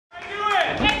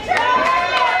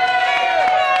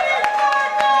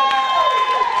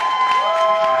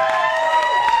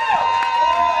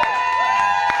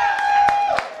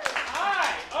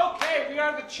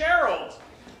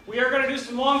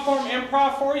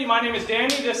for you. My name is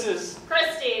Danny. This is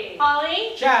Christy.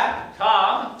 Holly. Chad.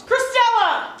 Tom.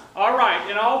 Christella. All right,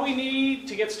 and all we need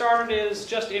to get started is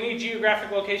just any geographic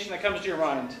location that comes to your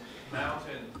mind.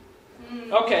 Mountain.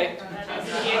 Okay.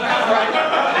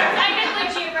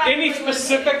 Any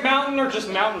specific mountain or just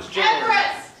mountains generally?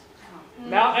 Everest.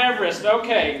 Mount Everest.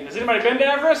 Okay. Has anybody been to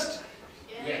Everest?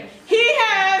 Yes. He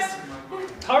has.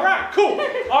 All right, cool.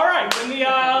 All right, when the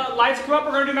lights come up,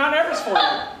 we're going to do Mount Everest for you.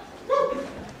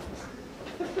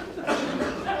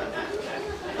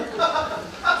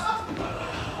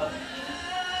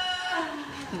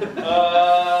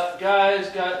 Guys,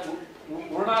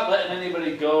 we're not letting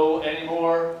anybody go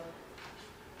anymore.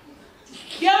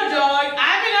 Yo, dog,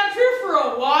 I've been up here for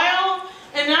a while,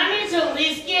 and I need to at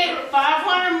least get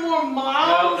 500 more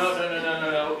miles.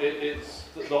 No. It's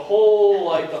the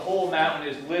whole mountain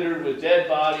is littered with dead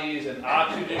bodies and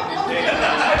oxygen containers,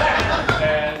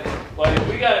 and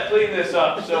we gotta clean this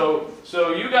up. So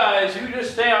you guys, you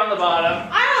just stay on the bottom.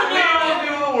 I don't know. We'll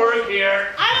do the work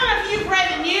here. I don't know if you've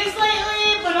read the news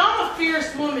lately, but I'm a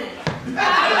fierce woman. I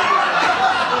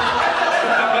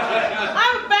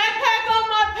have a backpack on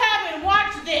my pad, and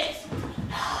watch this.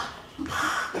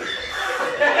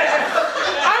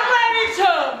 I'm ready to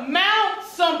mount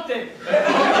something.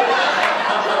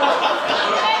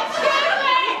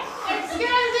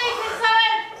 Excuse me,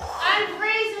 I'm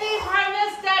freezing from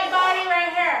this dead body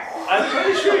right here. I'm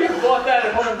pretty sure you bought that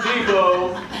at Home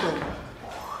Depot.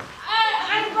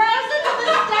 I'm frozen to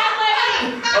this dead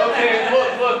lady. Okay,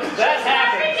 look, that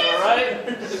happens, all right?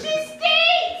 She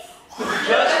stinks.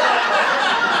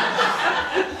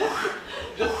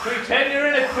 Just pretend you're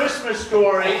in a Christmas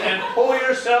story and pull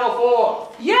yourself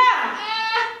off. Yeah.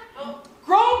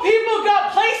 Grown people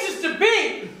got places to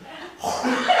be.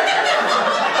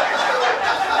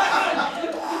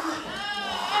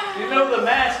 You know the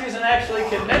mask isn't actually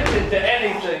connected to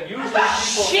anything. Usually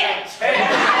people Shit.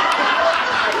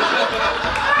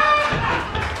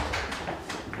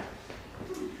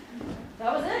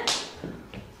 That was it.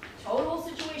 Total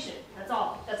situation. That's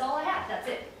all. That's all I have. That's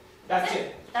it. That's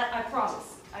it. That I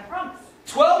promise. I promise.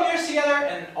 12 years together,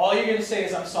 and all you're going to say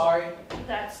is, I'm sorry?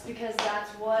 That's because that's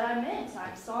what I meant.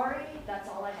 I'm sorry. That's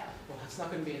all I have. Well, that's not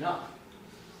going to be enough.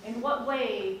 In what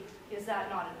way is that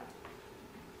not enough?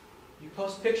 You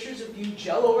post pictures of you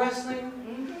jello wrestling?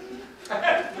 Mm-hmm.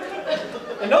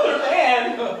 Another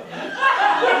man!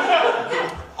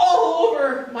 All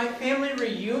over my family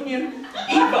reunion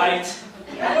Evite.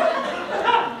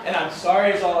 And I'm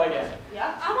sorry is all I get.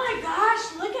 Yeah? Oh my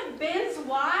gosh, look at Ben's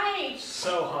wife.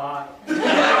 So hot. Do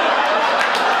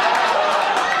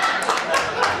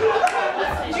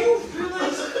you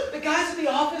realize the guys at the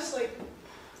office,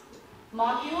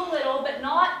 Mock you a little, but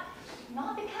not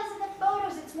because of the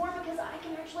photos. It's more because I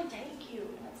can actually take you,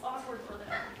 and it's awkward for them.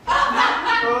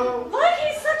 Look,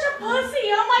 he's such a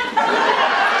pussy. Oh my god.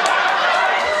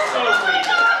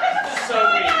 So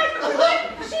weak. Look,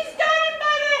 she's got him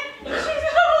by the. She's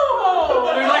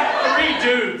There's like 3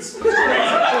 dudes. It's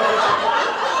crazy.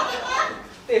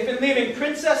 they've been leaving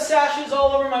princess sashes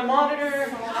all over my monitor.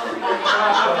 There's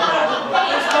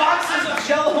boxes of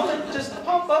jello that just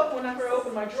pump up whenever I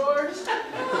open my drawers.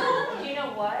 You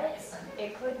know what?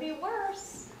 It could be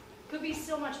worse. Could be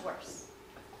so much worse.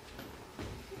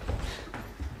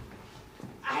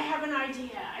 I have an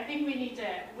idea. I think we need to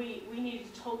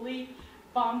totally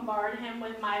bombard him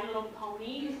with My Little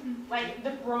Pony, like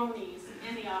the bronies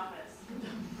in the office.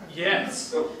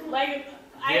 Yes. Like,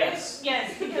 Yes.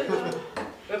 yes, because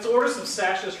Let's order some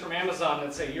sashes from Amazon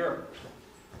and say you're a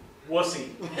wussy.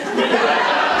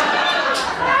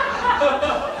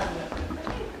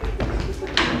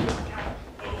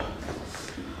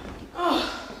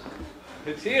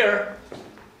 It's here.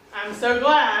 I'm so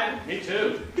glad. Me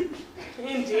too.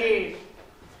 Indeed.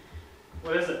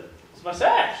 What is it? It's my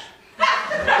sash.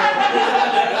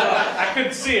 I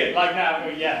couldn't see it like now.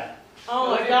 Yeah. Oh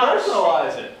my Let me gosh.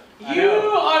 personalize it. You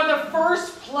are the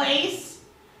first place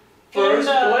First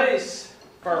in the place.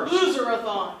 First.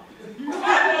 Loser-a-thon.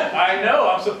 I know.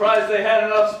 I'm surprised they had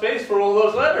enough space for all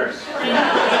those letters. No,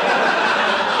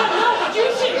 but you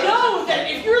should know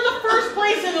that if you're the first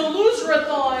place in the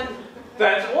Loser-a-thon,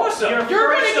 That's awesome. you're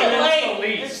First gonna get amongst the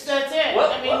laid. least. That's it.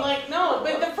 What? I mean, like, no,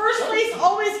 but the first place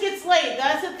always gets laid.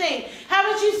 That's the thing.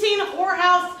 Haven't you seen a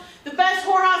whorehouse, the best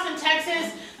whorehouse in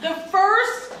Texas? The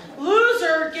first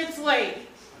loser gets laid.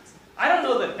 I don't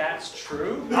know that that's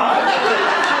true. Man, I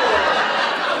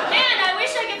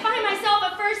wish I could find myself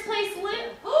a first place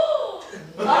Oh.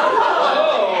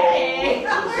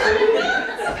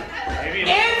 Maybe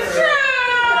It's true!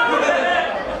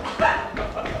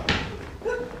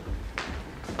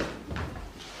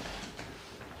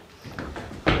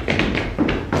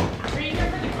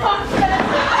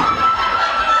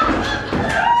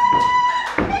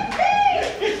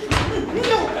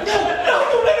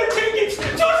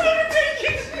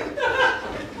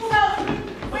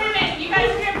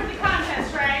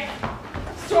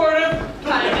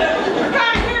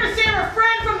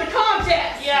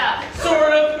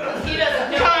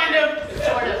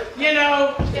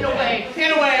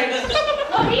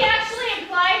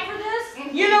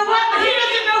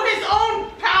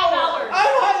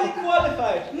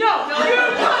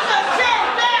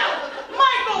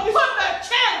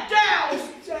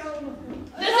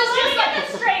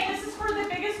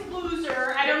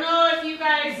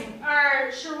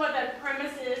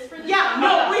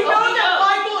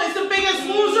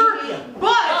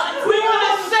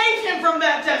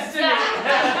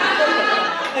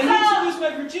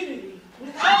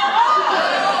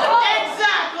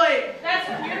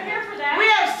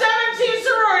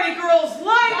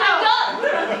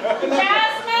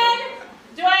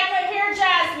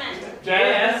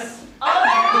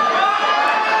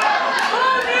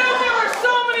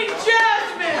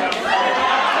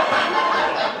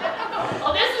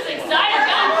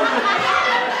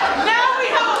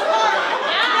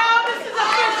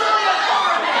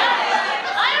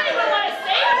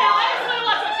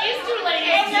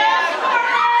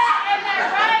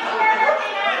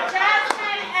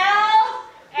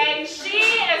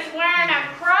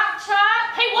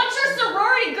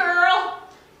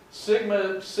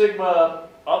 Sigma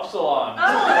Upsilon.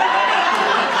 Oh,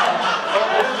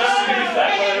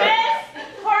 That Miss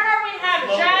Corner, we have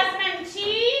Jasmine T.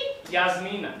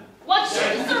 Yasmina. What's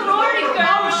your sorority girl?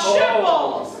 Oh,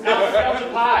 shitballs. Alpha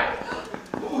Pi.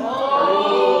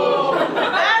 Oh,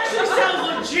 that actually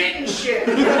sounds legit and shit.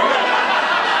 Rolling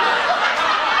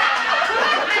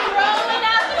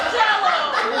out the jello.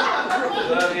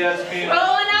 Yasmina.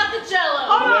 Rolling out the jello.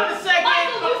 Hold on a second.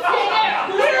 Michael, you stay there.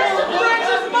 Where's the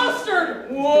French's mustard?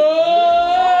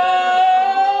 What?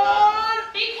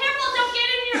 Be careful, don't get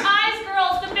in your eyes,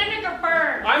 girls. The vinegar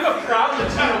burns. I'm a proud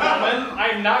Latino woman.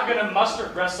 I'm not gonna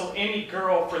mustard wrestle any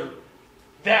girl for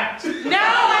that.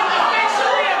 Now I'm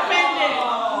officially offended.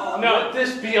 No, let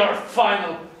this be our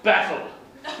final battle.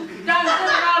 Dun, dun, dun,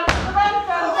 dun, dun, dun. Round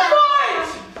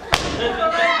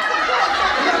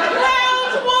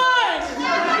one.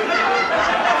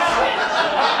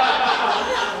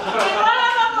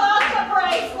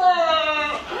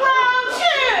 Round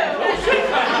two.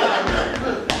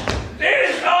 It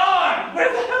is on! Where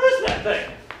the hell is that thing?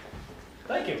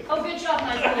 Thank you. Oh, good job,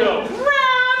 Michael. Go. Round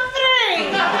three.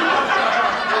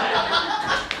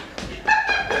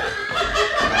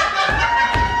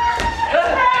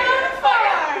 Round four.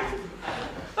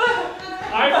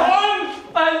 I won!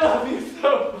 I love you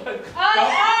so much.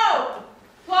 Oh,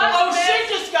 oh, shit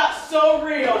just got so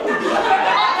real. Hold on.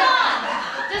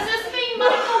 Does this mean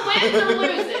Michael wins or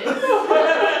loses?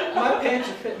 My pants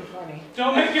are fitting funny.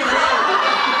 Don't make it real.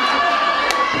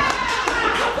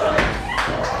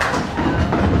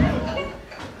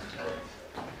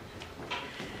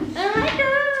 Oh my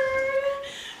god!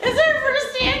 It's our first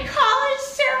day in college,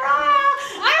 Sarah!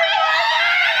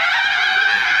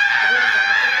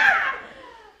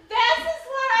 This is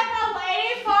what I've been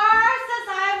waiting for since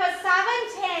I was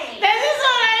 17. This is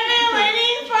what I've been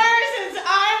waiting for since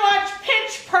I watched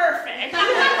Pitch Perfect. I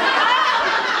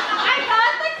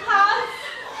got the cups.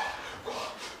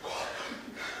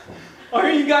 Are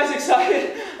you guys excited?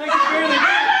 I can barely.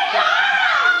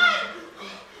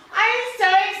 I'm so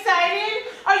excited.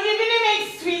 Are you gonna make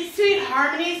sweet, sweet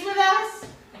harmonies with us?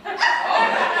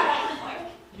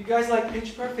 You guys like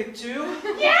Pitch Perfect too?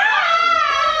 Yeah!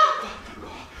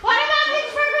 What about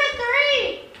Pitch Perfect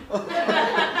 3?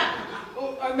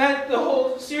 Oh, I meant the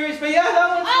whole series, but yeah, that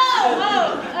one's. Oh.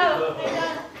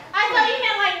 I thought you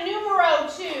meant like numero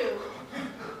 2.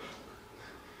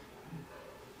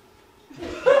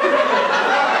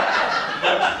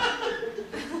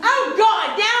 Oh God,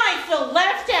 now I feel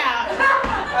left out.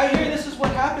 I hear this is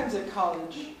what happens at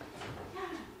college.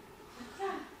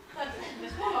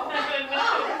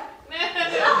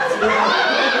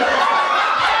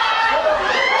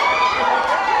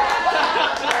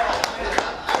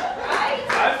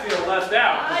 I feel left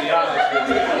out, to be honest with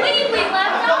you. We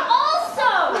left out also.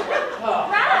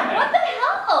 Brad, what the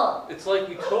hell? It's like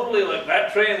you totally, like,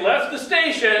 that train left the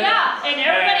station. Yeah, and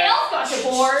everybody else got to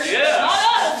board. Yeah. Not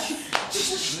us.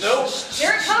 Nope.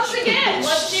 Here it comes again.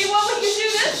 Let's see what we can do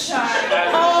this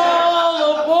time.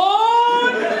 All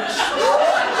aboard! Hey,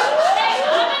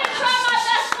 I'm gonna try my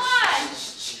best line.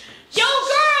 Yo,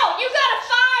 girl, you got a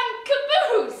fine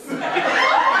caboose.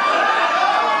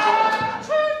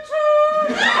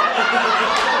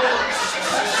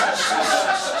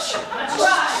 That's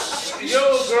right. Yo,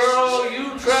 girl, you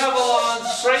travel on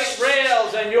straight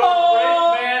rails, and your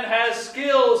brake man has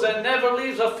skills and never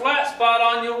leaves a flat spot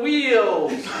on your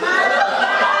wheels.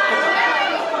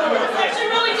 Actually,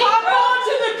 really hop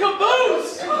onto the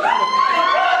caboose!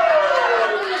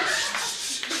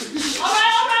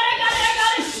 Alright, I got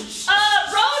it.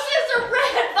 Roses are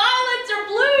red, violets are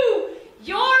blue.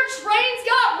 Your train's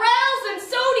got rails, and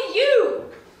so do you.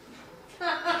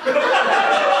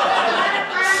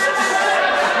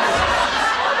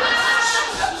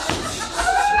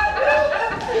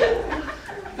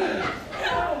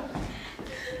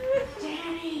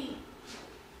 Danny,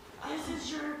 this is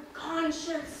your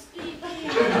conscience speaking.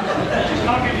 She's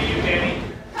talking to you, Danny.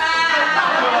 Ah!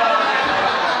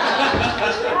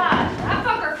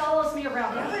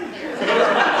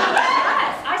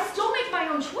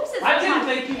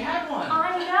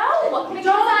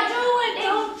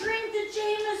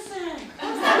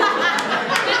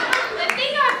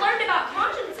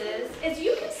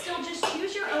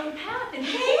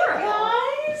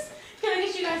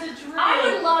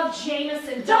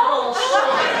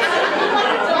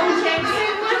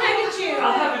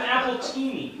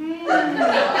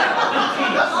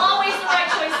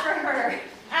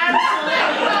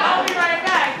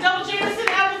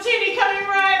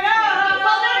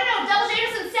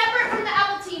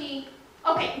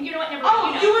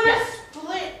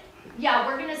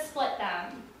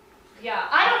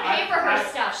 want to pay for her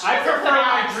stuff. She I doesn't prefer put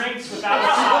my out. drinks without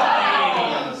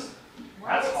AA.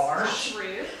 That's harsh. Rude.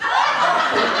 You're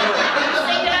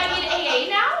saying that I need AA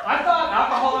now? I thought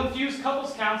alcohol-infused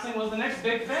couples counseling was the next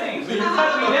big thing, so you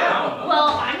cut me down.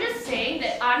 Well, I'm just saying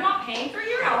that I'm not paying for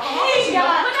your alcohol. Hey, so you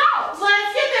don't put out.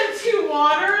 Let's get them 2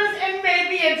 waters and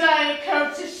maybe a Diet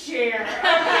Coke to share.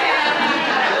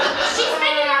 She's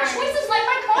making our choices like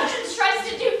my conscience tries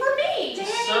to do for me.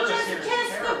 Circus here is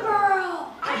terrible.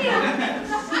 girl.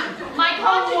 My A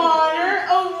conscience.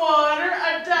 water,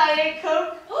 a Diet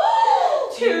Coke,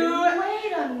 2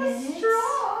 Wait a minute.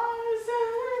 straws.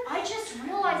 I just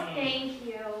realized. Thank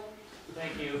you.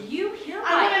 Thank you. You hear I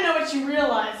want to know what you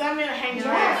realize. I'm going to hang your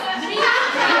ass.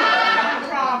 my No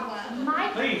problem.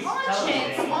 Please, tell us,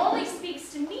 conscience Amy. only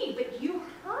speaks to me, but you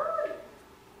heard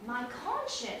my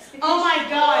conscience. because- Oh my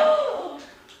God.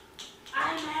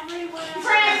 I'm everywhere.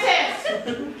 Francis!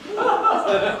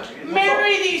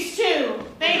 Marry these 2.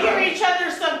 They hear each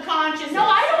other's subconscious. No,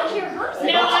 I don't hear her.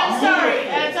 No, I'm sorry.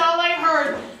 That's all I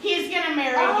heard. He's gonna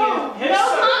marry you. his No,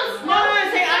 son- no,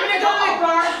 I'm gonna go with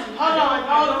Garth. Hold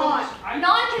on.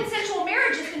 Non-consensual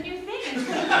marriage is the new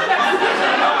thing.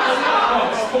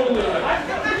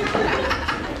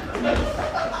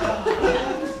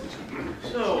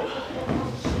 So,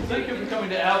 thank you for coming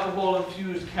to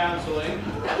alcohol-infused counseling.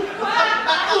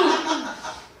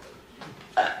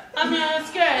 I mean,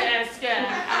 it's good.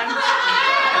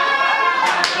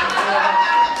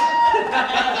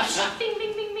 Bing,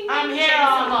 bing, bing, bing, I'm bing. here.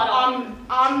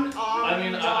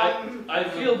 I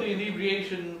feel the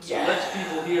inebriation lets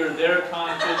people hear their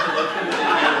conscience and lets people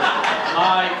hear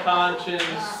my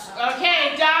conscience.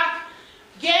 Okay, Doc.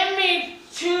 Get me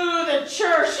to the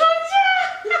church.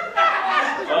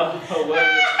 Oh,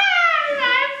 well,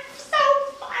 I'm so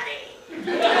funny.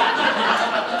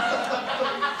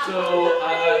 so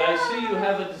I see you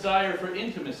have a desire for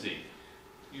intimacy.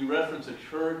 You reference a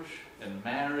church and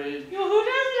marriage. Who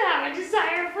doesn't have a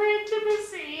desire for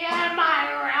intimacy? Am I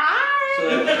So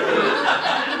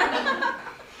right?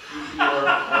 you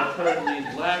are currently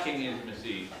lacking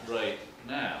intimacy right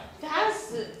now.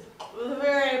 That's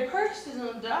very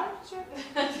personal, doctor.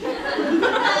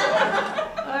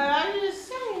 I'm just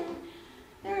saying,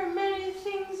 there are many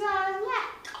things I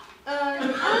lack.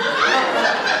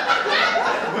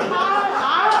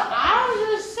 I was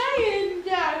just saying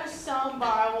there's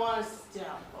somebody wants to.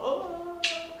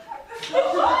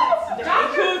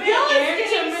 Dr. Bill is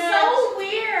getting so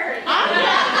weird.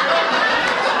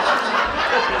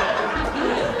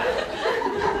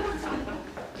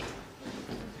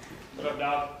 What up,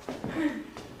 Doc?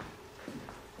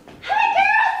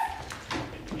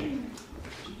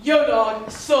 Yo,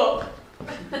 dog, sup?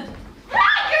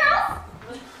 Hi,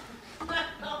 girls.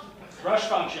 Rush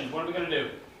functions. What are we gonna do?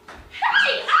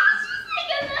 Hey, I was just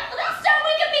thinking that this time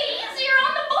we could be easier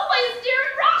on the boys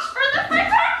during rush for the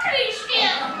fraternity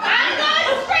shit. I'm going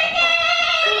swinging.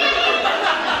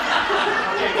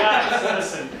 Okay, guys,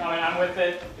 listen. I'm with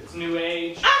it. It's new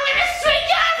age. I'm gonna swing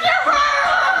after her!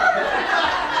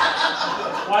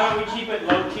 Why don't we keep it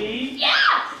low key? Yeah.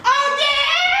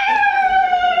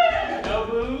 No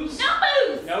booze. No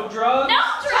booze. No drugs. No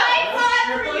drugs. No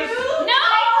strippers. No.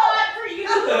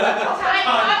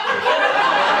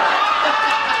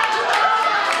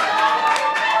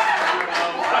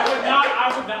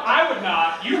 I would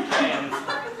not. You can.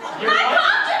 You're My right.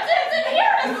 conscience isn't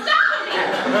here to stop me.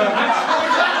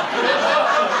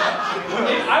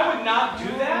 I would not do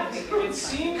that. It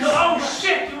seems. Oh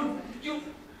shit! You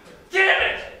damn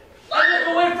it! I look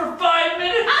away for 5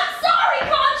 minutes. I'm sorry,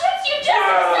 conscience. You just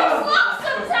are so slow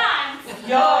sometimes.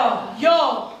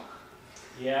 Yo!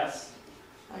 Yes.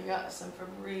 I got some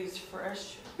Febreze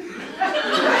fresh. Y'all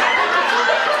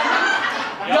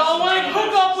Y'all wanna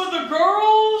hook up with the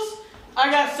girls? I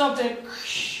got something.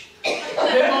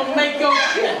 They gonna make your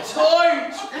shit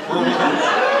tight.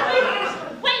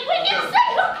 Wait, when you say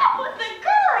hook up with the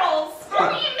girls,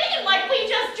 what do you mean? Like we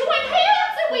just join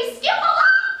hands and we skip a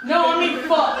lot? No, I mean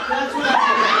fuck. That's what I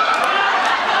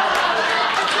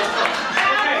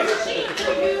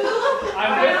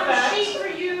I'm with that. for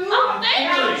you. Oh, thank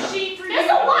you. This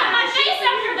will wipe my face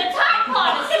after the Tide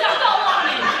Pod is stuck all on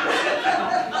it.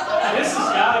 This has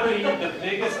got to be the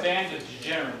biggest band of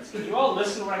degenerates. Can you all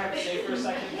listen to what I have to say for a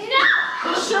second?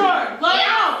 No. Sure. Let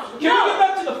Yeah. go. Can we get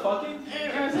back to the fucking? Can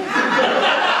we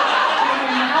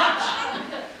not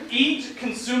eat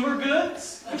consumer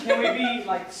goods? Can we be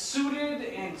like suited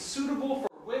and suitable for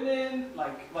women?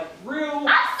 Like real?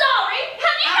 I'm sorry.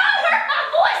 Have you not heard my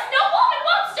voice? No woman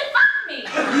wants to fuck me.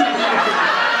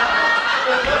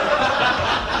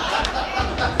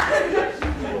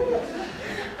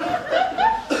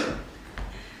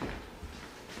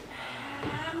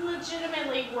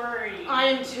 legitimately worried. I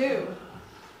am too.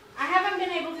 I haven't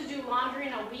been able to do laundry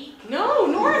in a week. No,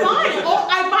 nor am I. Oh,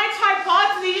 I buy Tide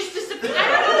Pods and they just disappear. I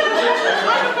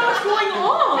don't know what's going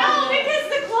on. No, because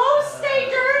the clothes stay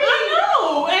dirty. I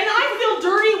know, and I feel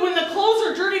dirty when the clothes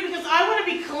are dirty because I want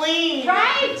to be clean.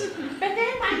 Right? But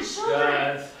then my children...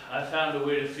 Guys, I found a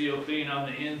way to feel clean on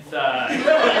the inside.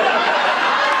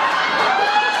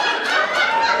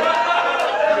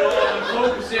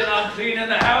 Focus in on cleaning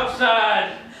the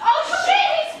outside. Oh shit,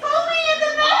 he's foaming in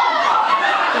the mouth!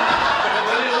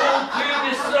 But it won't clean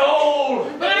the soul.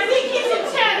 But I think he's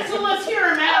intense, so let's hear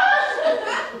him out.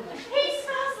 He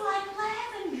smells like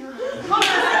lavender. Hold on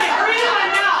a second, breathe in my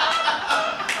mouth.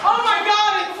 Oh my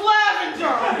God, it's lavender.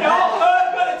 Y'all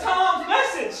heard Brother Tom's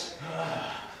message.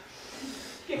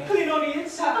 Get clean on the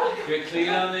inside. Get clean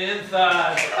on the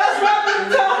inside. That's right,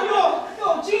 Brother Tom. You're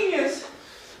a genius.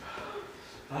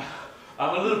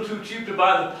 I'm a little too cheap to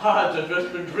buy the pods. I've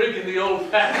just been drinking the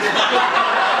old-fashioned.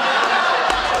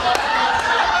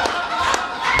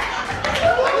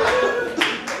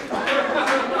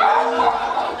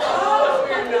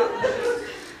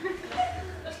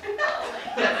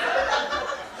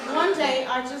 One day,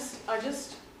 I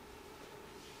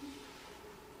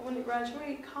want to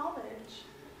graduate college.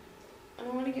 And I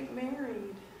want to get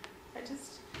married.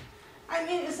 I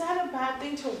mean, is that a bad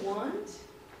thing to want?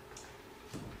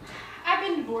 I've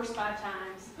been divorced 5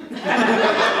 times. Mom,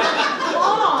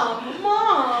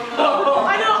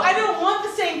 I don't want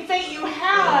the same fate you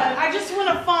had. I just want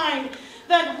to find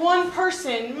that one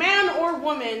person, man or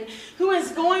woman, who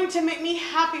is going to make me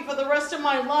happy for the rest of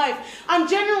my life. I'm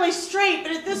generally straight,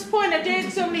 but at this point I've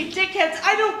dated so many dickheads,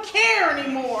 I don't care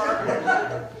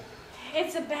anymore.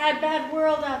 It's a bad, bad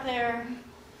world out there.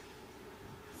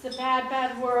 It's a bad,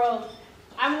 bad world.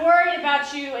 I'm worried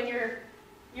about you and your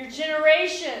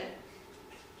generation.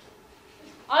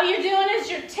 All you're doing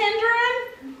is you're tendering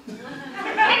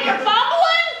and you're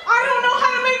bubbling. I don't know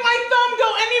how to make my thumb go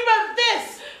any but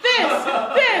this.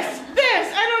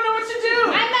 I don't know what to do.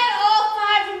 I met all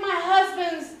 5 of my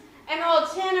husbands and all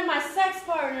 10 of my sex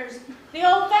partners the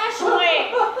old-fashioned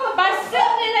way, by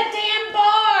sitting in a damn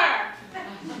bar.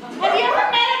 Have you ever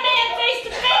met a man face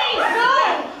to face?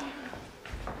 No.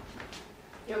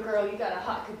 Yo, girl, you got a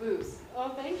hot caboose. Oh,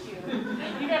 thank you.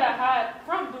 You got a hot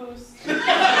front boost.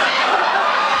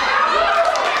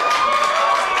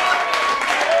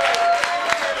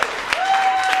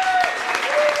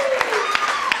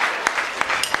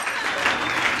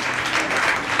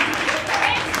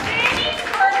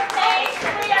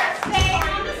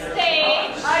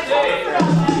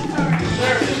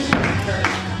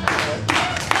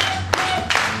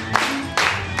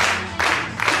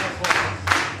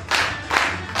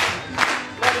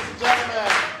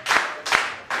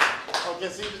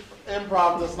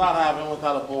 Improv does not happen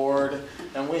without a board,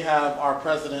 and we have our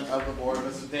president of the board,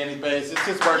 Mr. Danny Bass. It's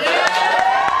his birthday.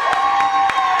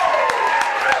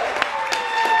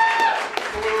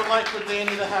 So we would like for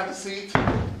Danny to have a seat.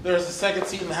 There's a second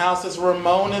seat in the house. Is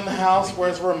Ramon in the house?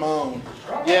 Where's Ramon?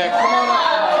 Yeah, come on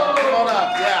up. Come on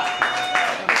up. Yeah.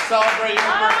 Celebrate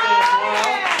your birthday as well.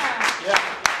 Yeah.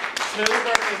 2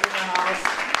 birthdays in the house.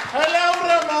 Hello,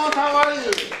 Ramon. How are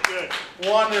you? Good.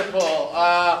 Wonderful.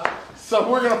 So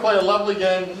we're going to play a lovely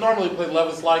game. Normally we play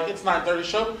Love is Like. It's 9:30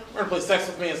 show. We're going to play Sex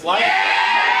with Me is Like.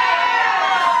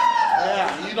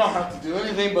 Yeah, you don't have to do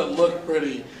anything but look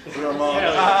pretty, Ramon. I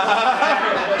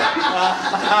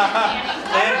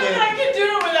can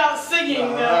do it without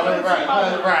singing, though.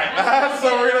 Right. So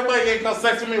we're going to play a game called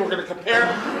Sex with Me. We're going to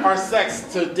compare our sex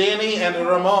to Danny and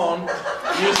Ramon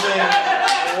using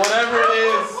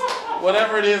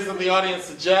whatever it is that the audience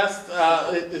suggests.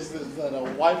 Is that a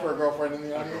wife or a girlfriend in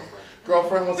the audience?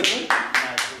 Girlfriend, what's her name?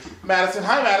 Madison.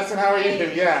 Hi, Madison. How are you?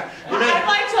 Yeah. I'd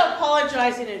like to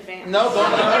apologize in advance. No, don't.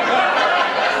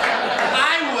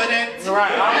 I wouldn't.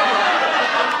 Right.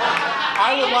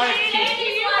 I would like. Do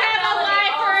you have a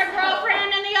wife or a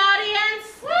girlfriend in the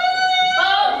audience?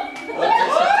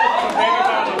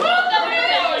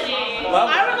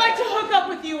 I would like to hook up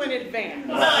with you in advance.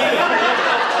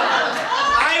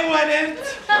 I wouldn't.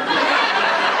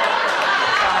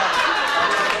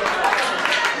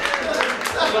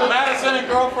 So Madison and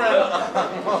girlfriend,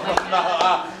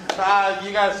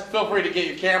 you guys feel free to get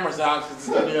your cameras out because it's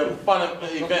going to be a fun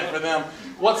event for them.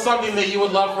 What's something that you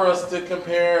would love for us to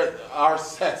compare our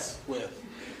sets with?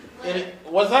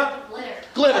 What's that? Glitter.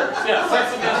 Glitter. Yeah,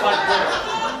 sex with me is like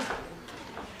glitter.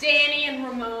 Danny and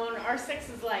Ramon, our sex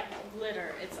is like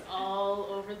glitter. It's all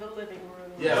over the living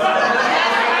room. Yes.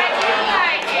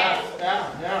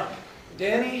 Yeah.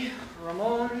 Danny,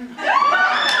 Ramon.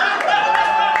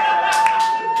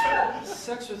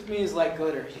 sex with me is like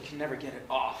glitter. You can never get it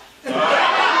off.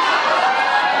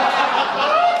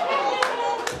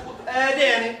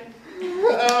 Danny.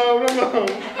 Oh, Ramon.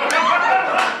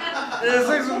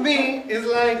 Sex with me is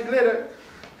like glitter.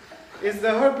 It's the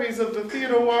herpes of the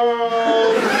theater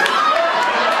world.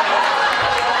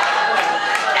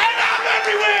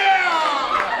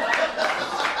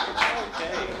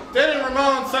 Danny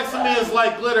Ramon, sex with me is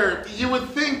like glitter. You would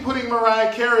think putting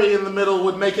Mariah Carey in the middle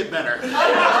would make it better.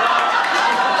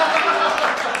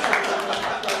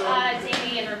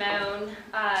 Danny and Ramon,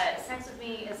 sex with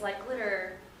me is like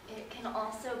glitter. It can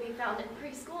also be found in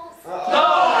preschools.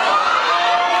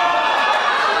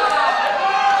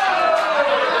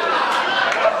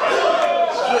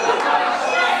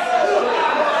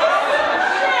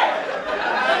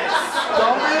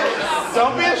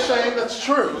 Don't be ashamed, that's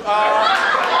true.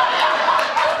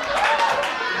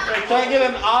 Can I get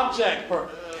an object?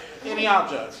 Any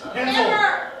object? Pencil.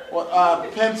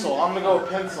 Pencil. I'm gonna go with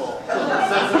pencil.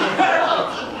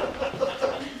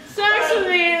 Sex with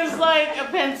me is like a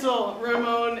pencil,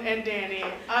 Ramon and Danny.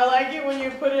 I like it when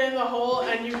you put it in the hole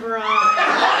and you grind.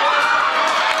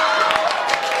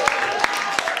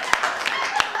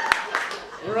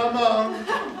 Ramon.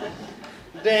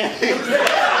 Danny.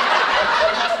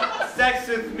 Sex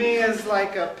with me is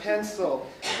like a pencil.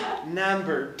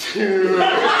 Number 2.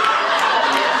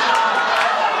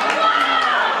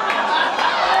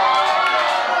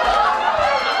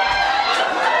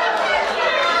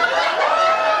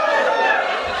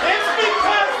 It's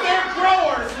because they're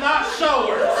growers, not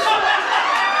showers.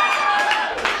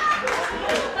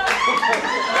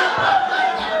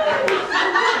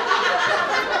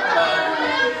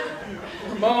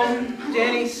 Ramon,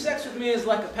 Danny, sex with me is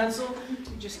like a pencil.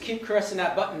 You just keep caressing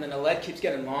that button and the lead keeps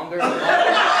getting longer and longer.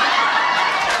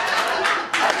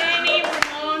 Danny,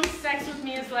 Ramon, sex with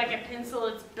me is like a pencil.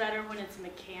 It's better when it's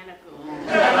mechanical.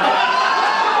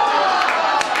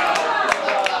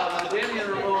 Danny and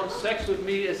Ramon, sex with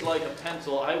me is like a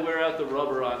pencil. I wear out the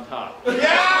rubber on top.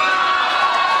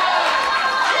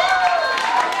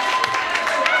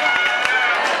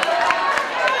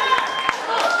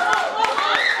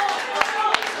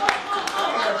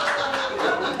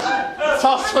 It's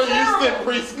also used in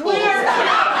preschool.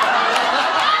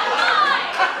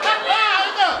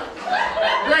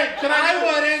 Great. Can I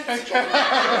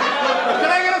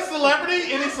get a celebrity?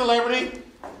 Any celebrity?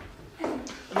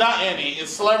 Not any.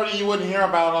 It's celebrity you wouldn't hear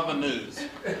about on the news.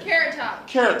 Carrot Top.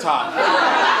 Carrot Top.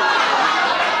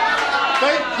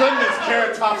 Thank goodness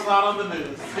Carrot Top's not on the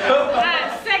news.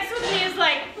 Sex with me is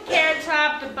like Carrot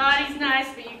Top. The body's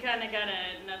nice, but you kind of got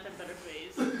a nothing but a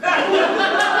face.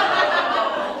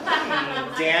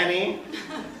 Danny.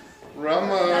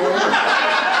 Ramon.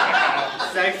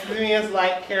 Sex with me is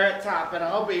like Carrot Top, and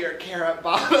I'll be your carrot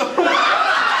bottom.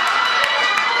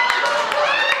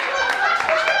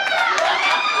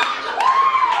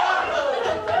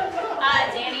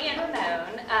 Danny and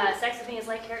Ramon, sex with me is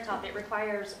like Carrot Top. It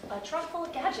requires a trunk full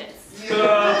of gadgets.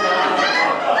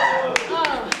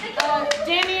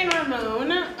 Danny and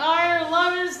Ramon, our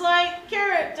love is like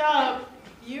Carrot Top.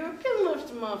 You can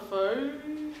lift my face.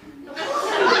 Okay,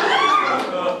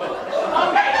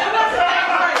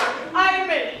 I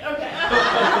admit it. Okay.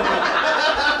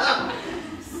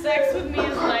 Sex with me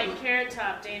is like Carrot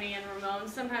Top, Danny and Ramon.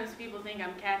 Sometimes people think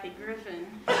I'm Kathy Griffin.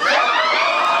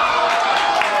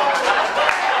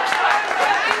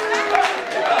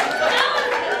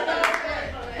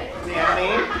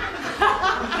 Danny.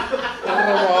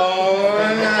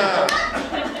 Ramon.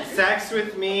 Sex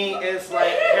with me is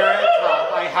like Carrot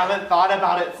Top. I haven't thought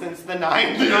about it since the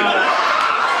 90s.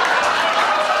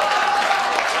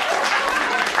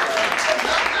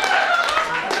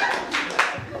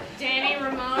 Danny,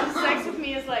 Ramon, sex with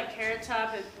me is like Carrot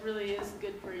Top. It really is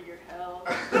good for your health.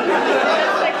 The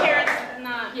carrot's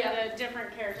not a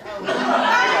different carrot.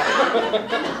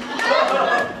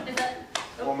 Is that?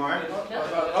 One more?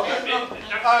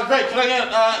 Great. Can I get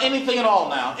anything at all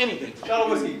now? Anything. Shot of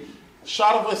whiskey.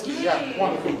 Shot of whiskey. Yeah.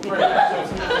 Wonderful. Great.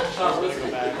 Shot of whiskey.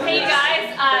 Hey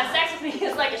guys, sex with me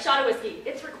is like a shot of whiskey.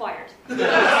 It's required. Danny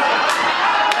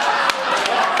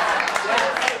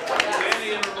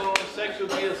and Ramon, sex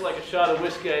with me is like a shot of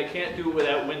whiskey. I can't do it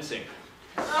without wincing.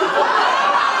 All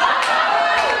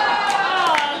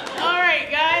right,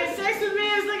 guys. Sex with me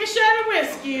is like a shot of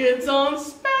whiskey. It's on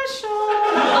special.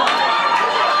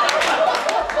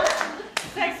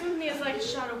 Sex with me is like a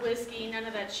shot of whiskey. None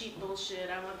of that cheap bullshit.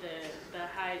 I want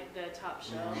the top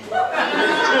shelf.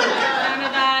 None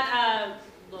of that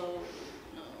low.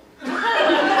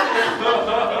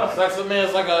 Sex with me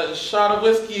is like a shot of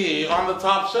whiskey on the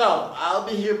top shelf. I'll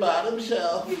be your bottom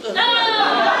shelf.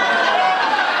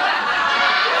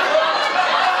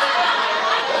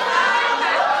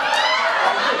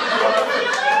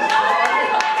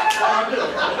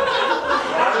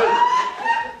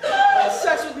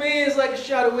 Sex with me is like a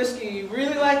shot of whiskey. You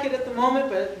really like it at the moment,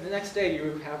 but the next day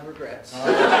you have regrets.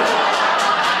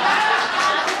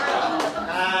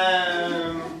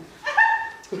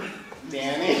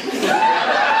 Danny.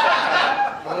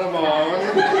 Come on.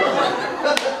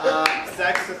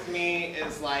 Sex with me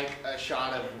is like a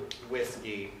shot of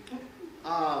whiskey.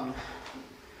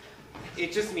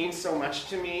 It just means so much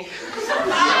to me.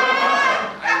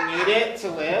 I need it to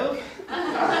live.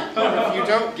 If you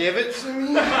don't give it to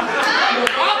me,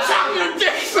 I'll chop your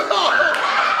dick off!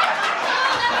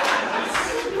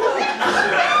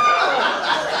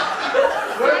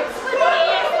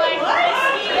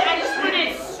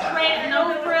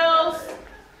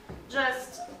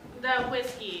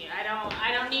 Whiskey. I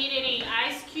don't need any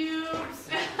ice cubes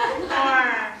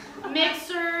or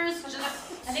mixers.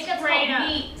 Just I think that's straight called up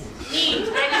meat. Meat.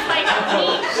 I just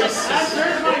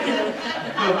like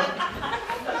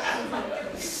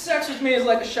meat. Sex with me is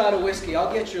like a shot of whiskey.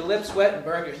 I'll get your lips wet and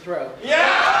burn your throat.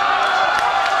 Yeah!